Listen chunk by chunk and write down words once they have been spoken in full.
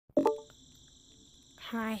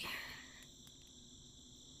Hi.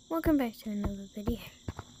 Welcome back to another video.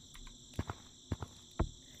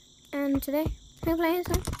 And today, we're playing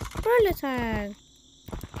some roller tag.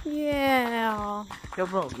 Yeah. Yo,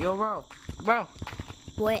 bro.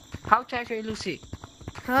 What? How to activate Lucy?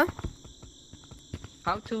 Huh?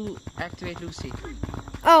 How to activate Lucy?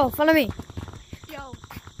 Oh, follow me. Yo.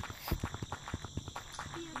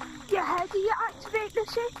 Yeah, how do you activate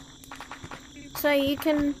Lucy? So you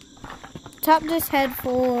can tap this head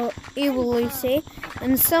for Evil Lucy,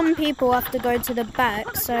 and some people have to go to the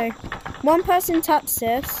back. So one person taps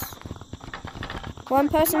this,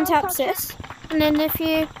 and then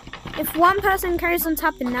if one person carries on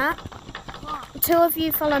tapping that, two of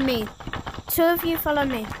you follow me.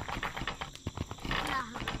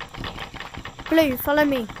 Blue, follow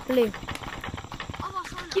me. Blue.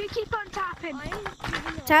 You keep on tapping.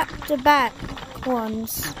 Tap the back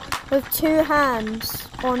ones with two hands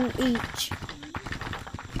on each.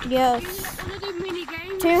 Yes.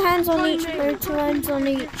 Two hands on each, bro. Two hands on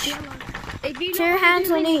each. Two hands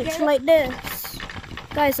on each, like this.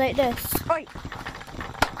 Guys, like this. Oi.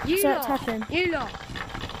 Start tapping. You lot.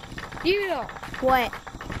 What?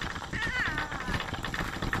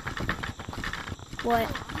 What?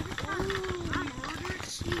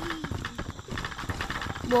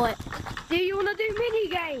 What? Do you want to do mini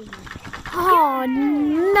games? Oh,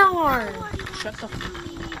 no. Shut up.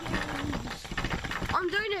 I'm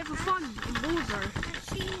doing it for fun in Warzone.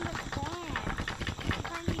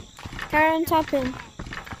 Carry on tapping.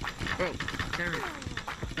 Bro, carry.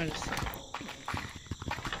 Nice.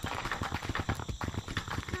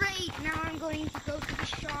 Great, now I'm going to go to the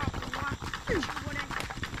shop and watch what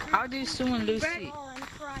How do you summon Lucy?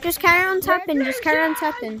 Just carry on tapping. Just carry on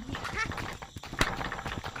tapping.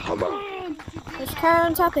 Come on. Just carry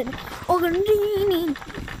on tapping. Oh,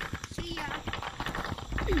 See ya.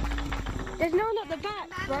 There's no one at the back,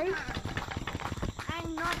 bro.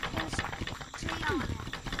 I'm not going to see ya.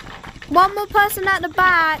 one more person at the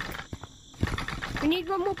back. We need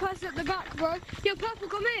one more person at the back, bro. Yo, Purple,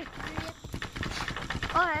 come here.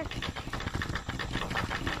 Alright.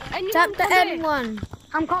 Tap the M1.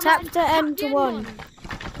 I'm coming. Tap the M to one.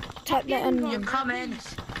 Tap the You're M1. coming.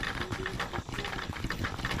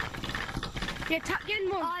 Yeah, tap the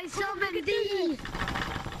N1. I summon thee.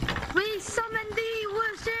 We summon thee,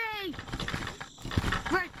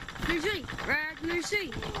 Lucy. Red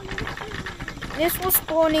Lucy. This will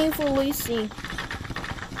spawn Evil Lucy.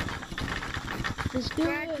 Let's do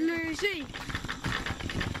Red Lucy.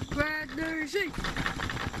 Red Lucy.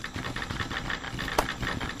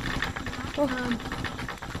 It'll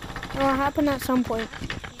happen at some point.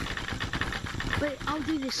 Wait, I'll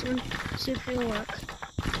do this one. See if it'll work.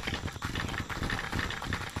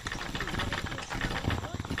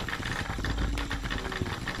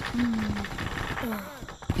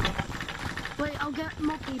 Wait, I'll get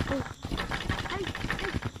more people. Hey.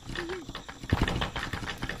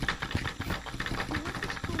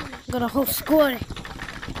 Got a whole squad.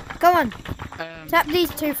 Come on. Um, Tap these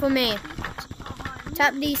two for me.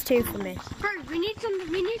 Tap these two for me. Bro, we need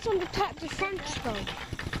some to tap the front spell.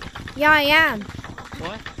 Yeah, I am.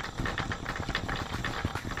 what?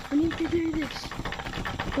 We need to do this.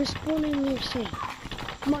 We're spawning Lucy.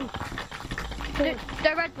 Come on.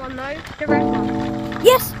 The red one though. The red one.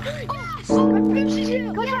 Yes! Oh, Lucy's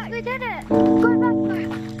here. Go back. We did it. Go back.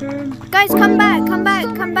 Guys, come back.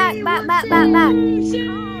 Back.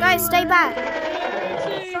 Guys, stay back.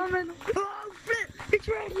 Summon. Oh, flip. It's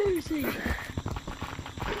Red Lucy.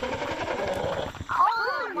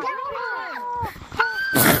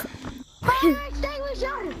 Stay with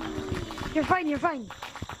you. You're fine.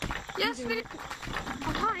 Yes, Philip.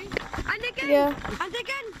 I'm fine. And again. Yeah. And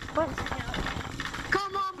again. What?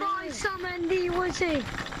 Come on, boys. Summon the Lucy.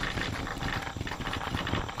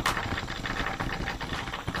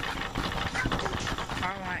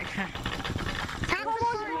 Oh my god. Come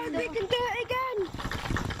on, we can do it again.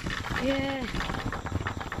 Yeah.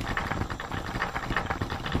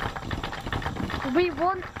 We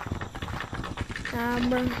won.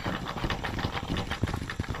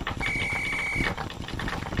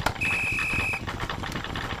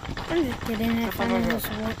 I'm just kidding if anyone was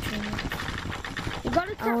watching. You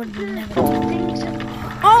gotta I would tap never the do things.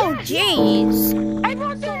 Oh, jeez!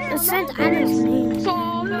 Everyone do I it. sent Anna's name.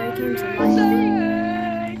 Break into life.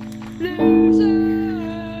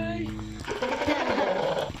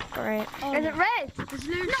 Great. Is it red? It's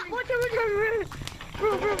Lucy. No, what?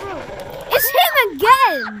 Bro. It's him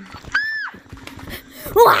again!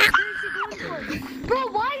 Bro,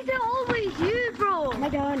 why is it always you, bro? My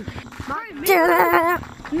God.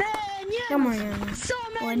 Man, Come on, Anna.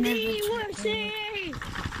 Summon Or never the try. Lucy.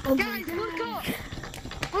 Oh my Guys, look up.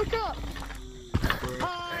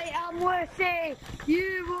 Lucy!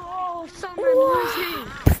 You will all summon Lucy!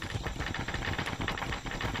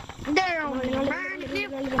 Down!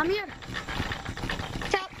 I'm here!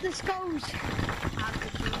 Tap the skulls!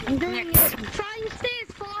 I'm doing it! Try and stay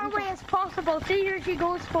as far away as possible. See who she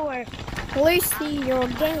goes for. Lucy, you're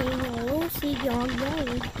gay. Lucy, you're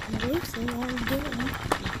gay. Lucy, you're gay.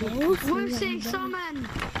 Lucy, summon!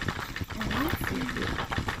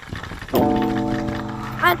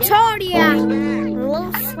 I told ya.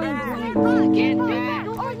 Lucy. Get back!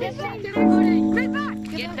 Oh, get back, everybody! Get back!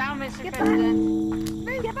 Get down, Mr.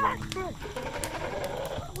 President! Get back!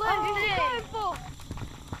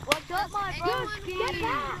 What's up, my bro? Get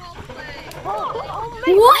back!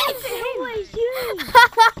 What? Always you!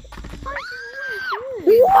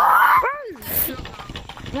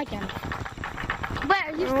 What? Where?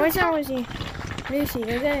 You Where's that Lucy? Lucy,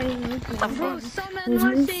 you're gay. Bro, summon Who's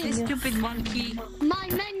Lucy! You stupid monkey! My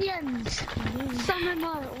minions! Summon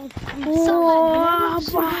my... Whoa,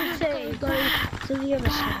 Summon Lucy! Go to the other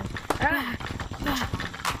side.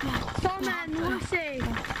 Summon Lucy!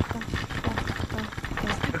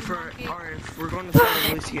 If we're going to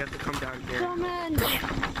summon Lucy, you have to come down here. Summon!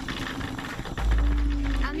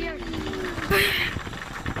 I'm here.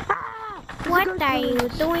 What are you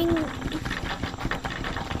doing?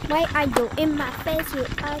 What are you in my face? You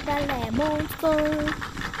are the lemon spoon.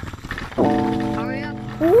 Hurry up.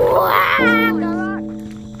 Wow!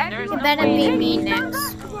 There's You no better way. be me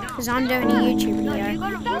next, because I'm doing a YouTube video.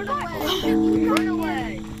 Run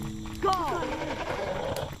away. Go.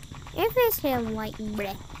 If it's him like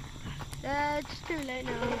bleh. It's too late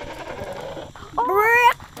now.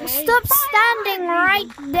 Bleh. Stop standing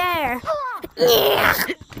right there.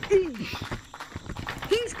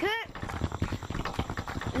 He's cooked.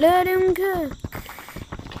 Let him cook.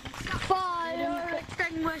 Fire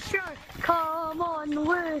extinguisher. Come on,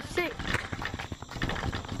 Lucy.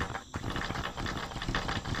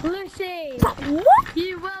 Lucy, What?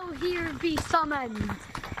 you will here be summoned.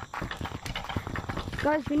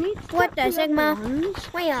 Guys, we need to What the Sigma?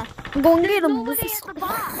 Where? I'm going to get him. Nobody at the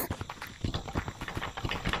back.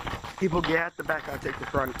 People get at the back, I'll take the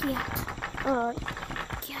front. Alright.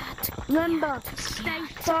 Remember, stay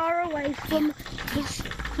far away from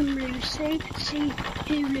Lucy. See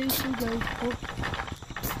who Lucy goes for.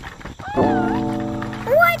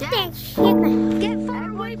 What the Sigma? Get far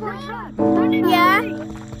away from her. Yeah?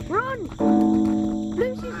 Run.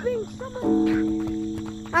 Lucy's being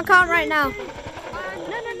summoned. I can't right now. No.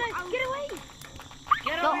 Get away.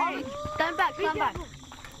 Get No, away! stand back. Stand back.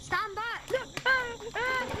 Stand back.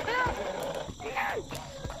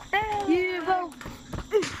 You will.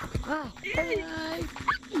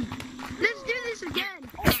 Let's do this again.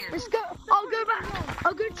 Let's go. I'll go back.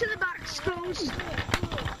 I'll go to the back schools.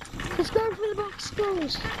 Let's go for the back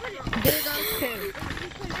schools.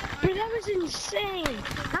 But that was insane.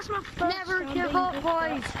 That's my first. Never give up,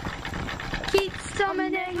 boys. Keep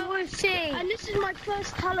summoning Lucy. And this is my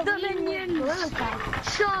first Halloween. The minions.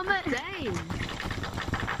 Summon.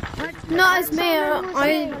 Not as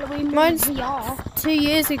me. Mine's 2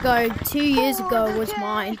 years ago. 2 years ago was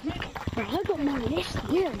mine. I got mine this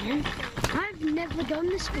year, man. I've never done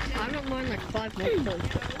this before. I got mine like 5 months ago.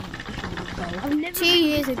 I've never 2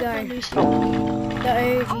 years ago. The OG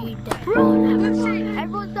day. Lucy,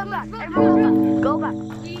 everyone's done back. Everyone's done. Go back.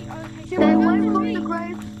 Stay away from the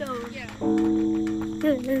gravestone.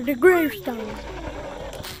 The gravestone.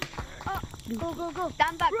 Go.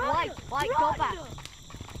 Stand back. White, go back.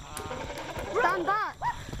 Stand back.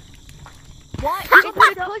 White,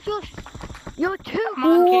 you're too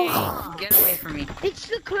Monkey! Get away from me. It's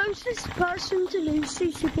the closest person to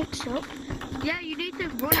Lucy she picks up. Yeah, you need to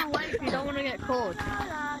run away if you don't want to get caught.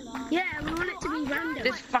 Yeah, we want it to be random.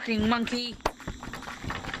 This fucking monkey!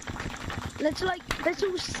 Let's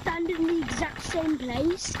all stand in the exact same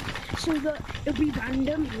place so that it'll be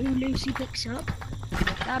random who Lucy picks up.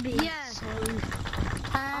 That'd be insane.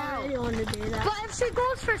 I really want to do that. But if she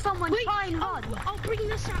goes for someone, try and run. I'll bring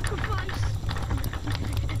the sacrifice.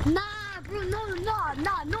 Nah, bro, no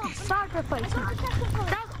sacrifice. I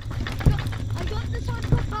got the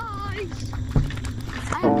sacrifice.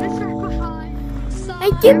 I have the sacrifice. I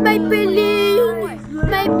get my balloon.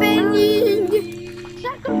 My balloon.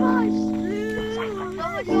 Sacrifice.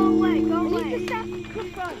 Go away. Need the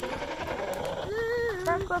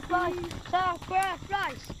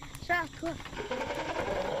sacrifice. Sacrifice.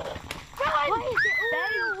 Why is it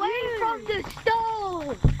stay away from the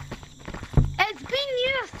stove? It's been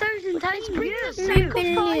used 1,000 times. Bring the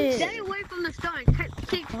sacrifice. Stay away from the stone.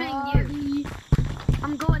 Keep being used.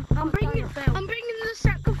 I'm bringing the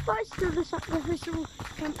sacrifice to the sacrificial.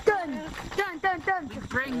 Done.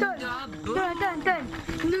 Bring the boom! Done.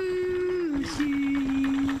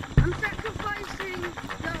 I'm sacrificing.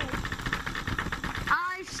 No.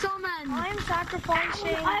 I summon. I'm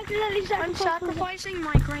sacrificing. I'm sacrificing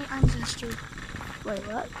my great ancestor. Wait,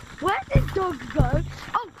 what? Where did Dog go?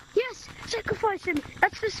 Oh, yes, sacrifice him.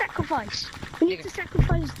 That's the sacrifice. We need to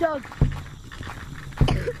sacrifice Dog.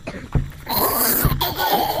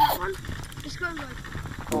 Just go right.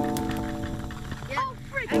 Yeah. Oh,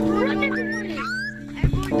 frick! Run everybody!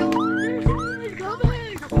 Everyone go.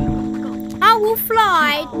 I will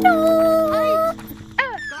fly.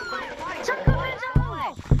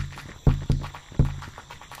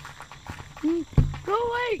 Go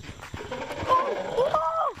away!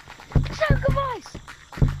 Oh! Sacrifice!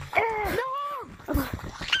 No!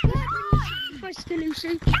 Sacrifice to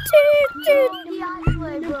Lucy.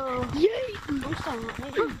 Bro. Yay!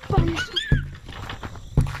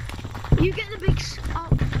 You get the big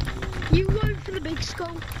you go for the big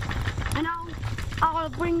skull, and I'll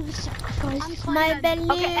bring the sacrifice. My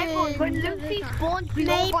balloon. Okay, everyone, when Lucy spawns, we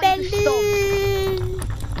My all want to stop. balloon.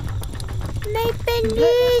 My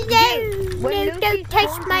balloon. When No, Lucy don't touch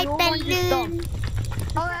spawns, my we all want to balloon.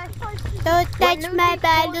 Alright. Don't touch my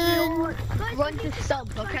balloon. Run to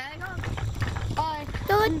stump, okay?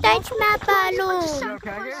 Don't touch my balloon.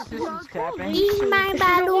 Eat my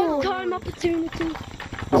balloon. Time opportunity.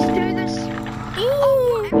 Let's do this.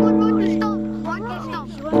 Ew. Everyone run to stump. Run to stump.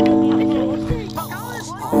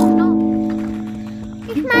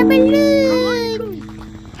 It's my balloon.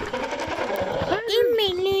 Eat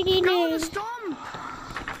my balloon. Stump.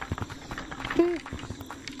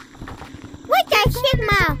 What the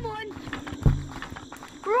Sigma?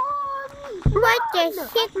 Run. What the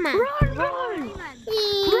Sigma? Run!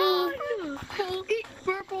 Eee.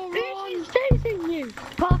 Purple, run! He's chasing you!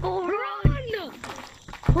 Purple, run!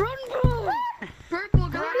 Run! Purple,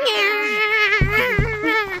 go.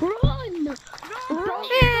 Run!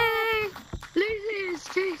 Lucy is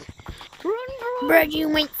chasing. Run! Birdie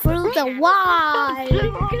went through the wall.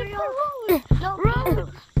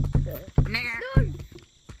 Run! Nigga.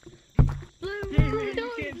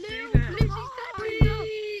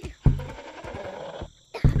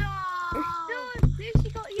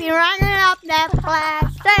 You're running up that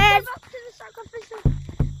plaster.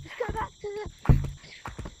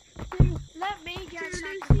 Let me get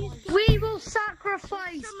sacrificed. We will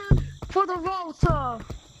sacrifice for the Volta.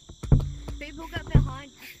 People get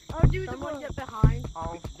behind. I'll do the one get behind.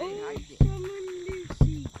 Oh, Summon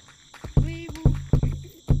Lucy. We will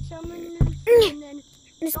summon Lucy and then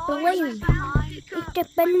This balloon. behind. Eat the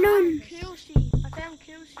balloon. Kelsey. I found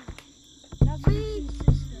Kelsey. That's Lucy's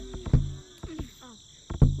sister.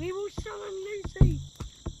 We will summon Lucy.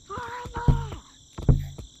 Forever.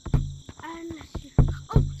 And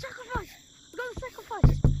oh, sacrifice! I'm gonna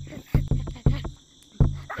sacrifice.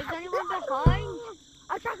 Is anyone behind?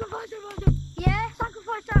 I sacrifice everyone. Yeah?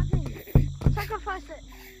 Sacrifice that thing. Sacrifice it.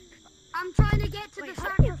 I'm trying to get to Wait, the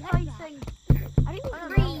how do you get sacrificing. I didn't know.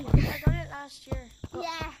 Green. I got it last year.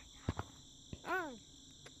 Yeah. Oh.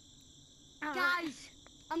 Guys,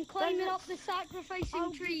 I'm climbing up the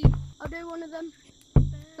sacrificing tree. I'll do one of them.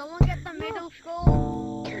 Someone get the middle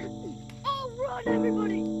skull. Oh, run,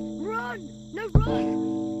 everybody! Run! No,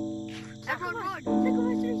 run! Everyone run.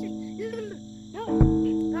 Sacrifice Lucy. No,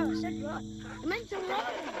 I said run. You meant to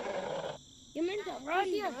run. You meant to run,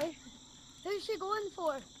 Here. bro. Who's she going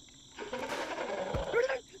for? Help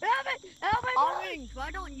it! Help it! Orange, why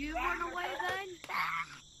don't you run away then?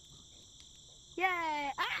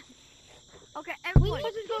 Yeah! Ah. Okay, everyone.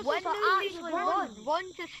 need to go When for Lucy actually run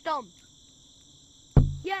to stump.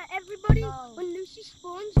 Yeah, everybody, No. when Lucy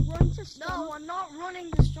spawns, run to stump. No, I'm not running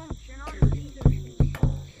the stump. You're not a leader.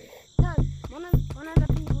 No, one of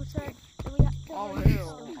the people said that we have to Oh, run to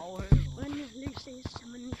hell. stump Oh, hell. when Lucy is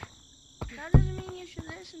summoned. That doesn't mean you should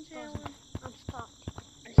listen to anyone. I'm stuck.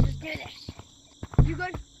 Let's just do this.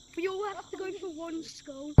 We all have to go for one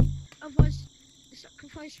skull, otherwise the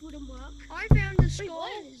sacrifice wouldn't work. I found the Wait, skull.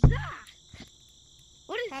 what is that?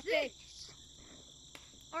 What is Happy. this?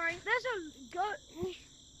 Alright. There's a go.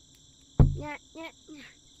 Yeah.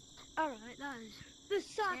 Alright, that is. The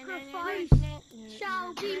sacrifice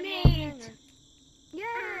shall be made.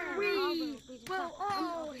 Yeah. We will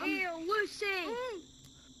all heal Lucy.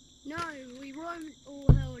 No, we won't all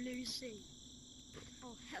hell Lucy.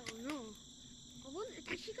 Oh, hell no.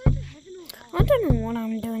 Did she go to heaven or hell? I don't know what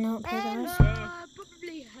I'm doing up here, guys.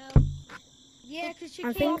 Probably hell. Yeah, because she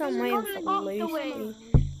I think comes I'm waiting up for the way. Lucy.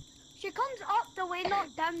 She comes up the way,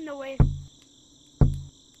 not down the way.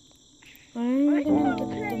 I'm gonna give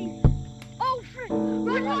them. Oh, frick!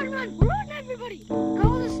 Run, everybody! Go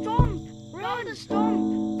to the stomp! Run to the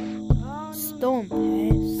stomp! Stomp, eh?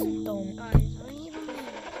 Stomp. Guys, I need a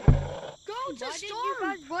minute. Go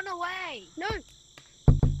Run away. No.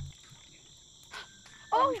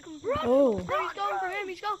 Oh, run. Oh. No, he's going for him.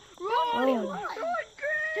 He's going. Run. Oh. Run.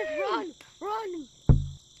 Just run. Run.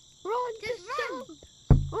 Run. Just run.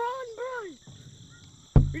 Run.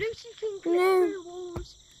 Lucy can climb through the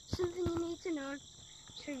walls. Something you need to know.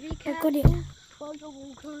 So be I careful. got it. While the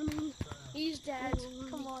wall coming. He's dead.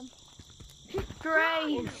 Come on.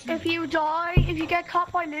 Great. If you die, if you get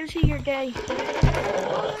caught by Lucy, you're gay.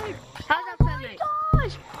 How's that feel, mate?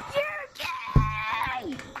 Gosh, you're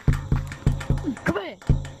gay! Come here.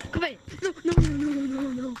 Come here.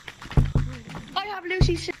 No. I have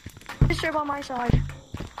Lucy's sister by my side.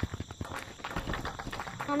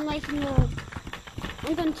 I'm going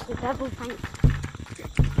to the devil, thanks.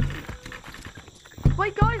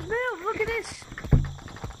 Wait, guys, move. Look at this.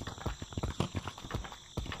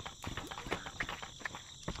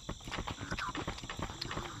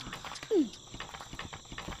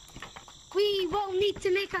 We will need to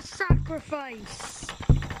make a sacrifice.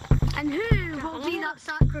 And who will be that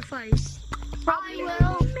sacrifice? I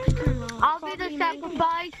will. I'll be the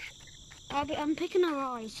sacrifice. I'm picking her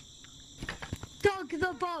eyes. Doug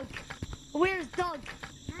the bug. Where's Doug?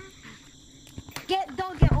 Get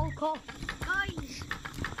Doug at all costs. Guys.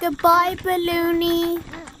 Goodbye, Balloony.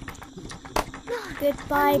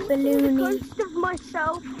 Goodbye, Balloony. Ghost of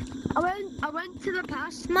myself. I went to the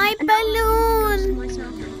past. My and now I'm balloon. a ghost of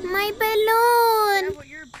myself. My balloon.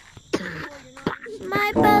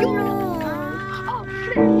 My balloon. Oh,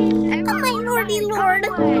 shit. Oh my lordy lord.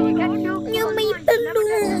 You my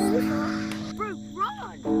balloon. Bro,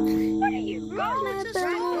 run. Where are you? Run. My Run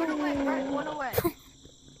balloon. away. Run away.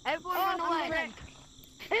 Everyone run away.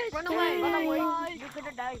 Run away. You're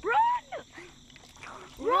gonna die.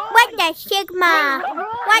 What the Sigma?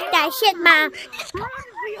 What the Sigma?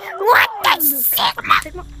 What the Sigma?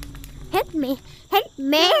 Help me. Help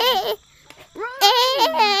me.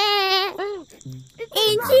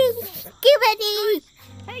 It's Skibidi.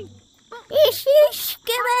 It's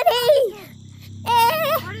Skibidi.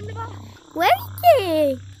 Where is he?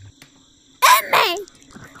 Emma.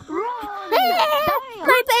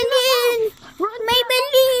 My balloon. My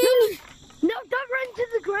balloon. No, don't run to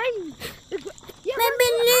the grave. My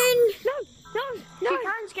balloon. No. She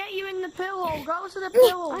can't get you in the pillow. Go to the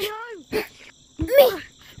pillow. I know. Me.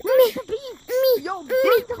 Yo,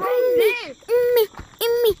 beat the baby.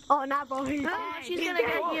 Me. Oh, nah, boy. She's gonna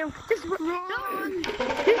get you. Just run.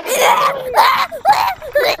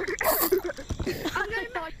 I'm gonna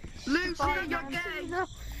die. Lucy, you're gay.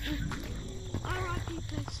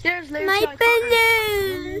 There's Lucy. My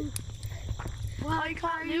balloon. I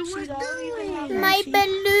can't Lucy though. My Guys,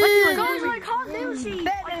 balloon. I can't Lucy.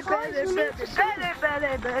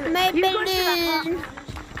 My balloon.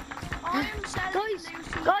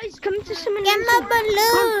 Guys, come to summon Get Lucy. my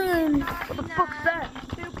balloon. What the fuck's that?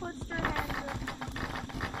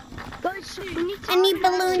 Guys, we need to I need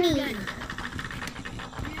balloony.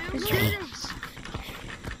 Let's do this.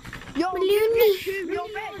 Balloony. Yo,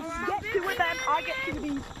 get two with them. I get two of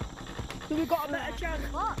these. So we've got a better chance.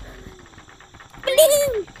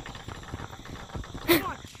 Balloon. Yeah.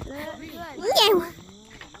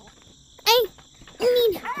 I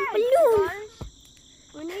need balloon.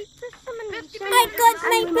 We need to summon Lucy. I got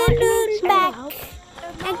my balloon back.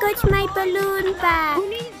 I got my balloon back.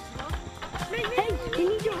 Hey, we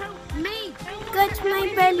need your help. Me. Got my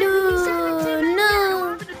balloon. No.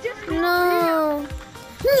 No.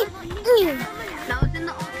 That was in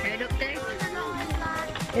the arcade up there.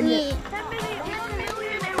 Yeah.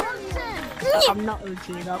 I'm not OG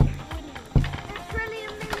though.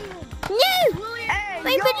 No.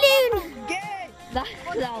 My balloon. That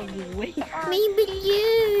was weird. My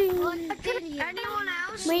balloon. Anyone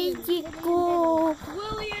else? Where did it go?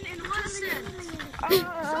 William and Wilson.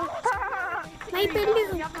 My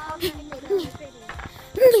balloon.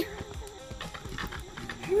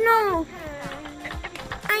 No.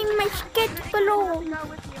 I'm a skate balloon.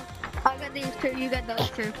 I got these two, you got those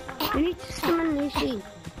two. We need to summon Lucy.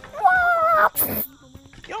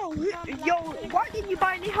 Yo, why didn't you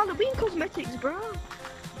buy any Halloween cosmetics, bro?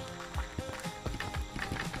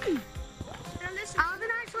 Alvin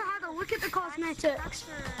actually had a look at the cosmetics.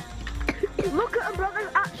 Look at them, bro.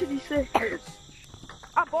 They're actually sick.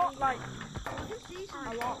 I bought like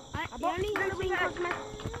a lot. I bought Halloween cosmetics.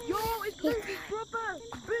 Yo, it's Boosy's brother.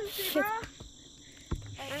 Boosy, bro.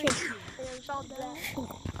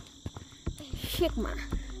 Sigma.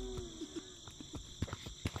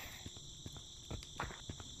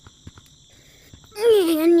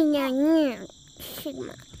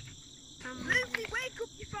 Sigma. Lucy, wake up,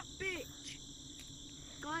 you fat bitch.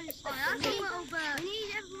 Guys, that's a little bit. We need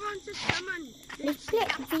everyone to summon. Let's play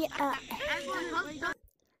VR. Everyone,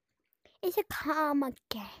 It's a karma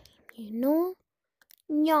game, you know?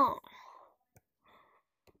 Yeah.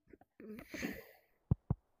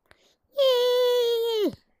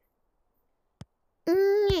 Yay!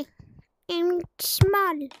 I'm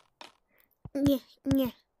small. Yeah,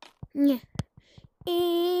 yeah, yeah.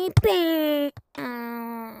 A thousand.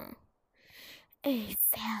 A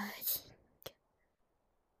thousand.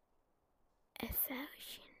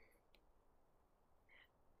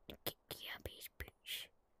 Yabby's bitch.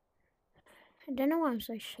 I don't know why I'm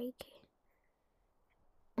so shaky.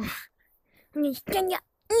 Yeah.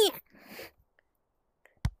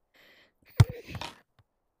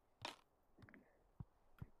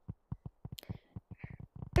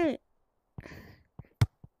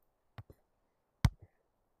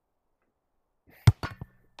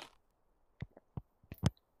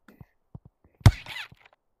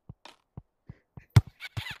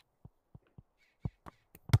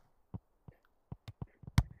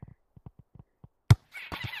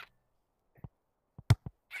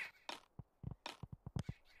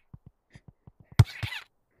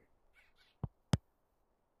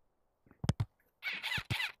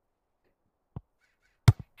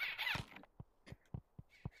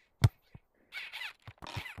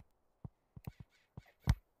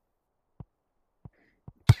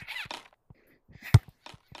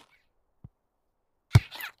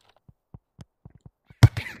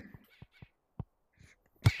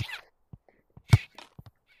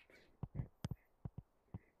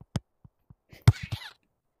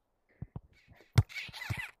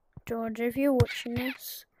 George, if you're watching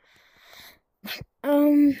this,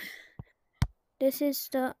 this is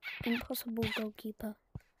the impossible goalkeeper.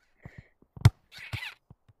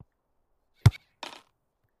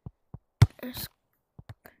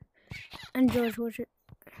 And George, watch it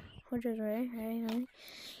right?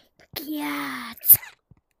 Yeah.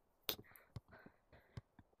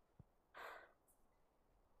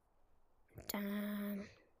 Damn.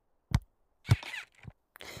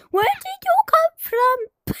 Where did you come from?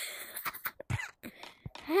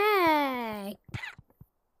 Hey.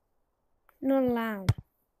 Not allowed.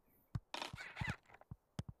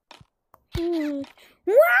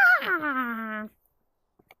 Wow.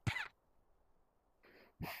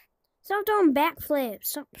 Stop doing backflips.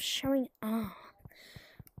 Stop showing off.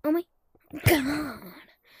 Oh my god.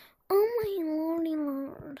 Oh my lordy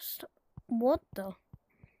lord. Stop. What the?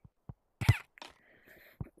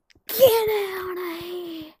 Get out of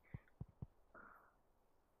here.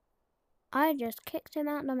 I just kicked him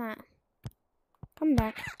out the mat. Come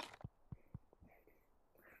back.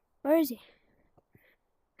 Where is he?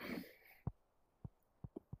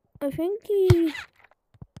 I think he...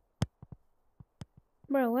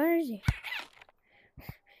 Bro, where is he?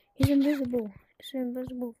 He's invisible. He's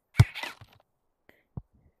invisible.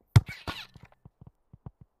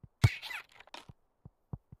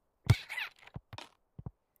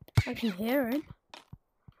 I can hear him.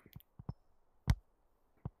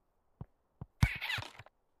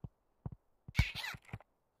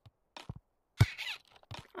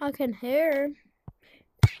 I can hear him.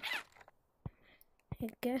 I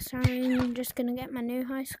guess I'm just gonna get my new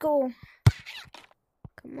high score.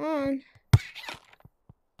 Come on.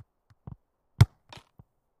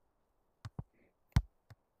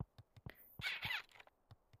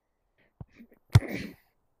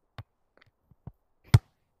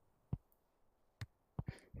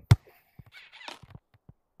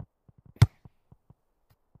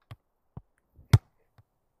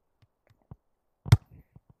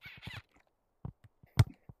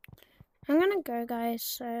 I'm gonna go, guys,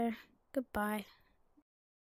 so goodbye.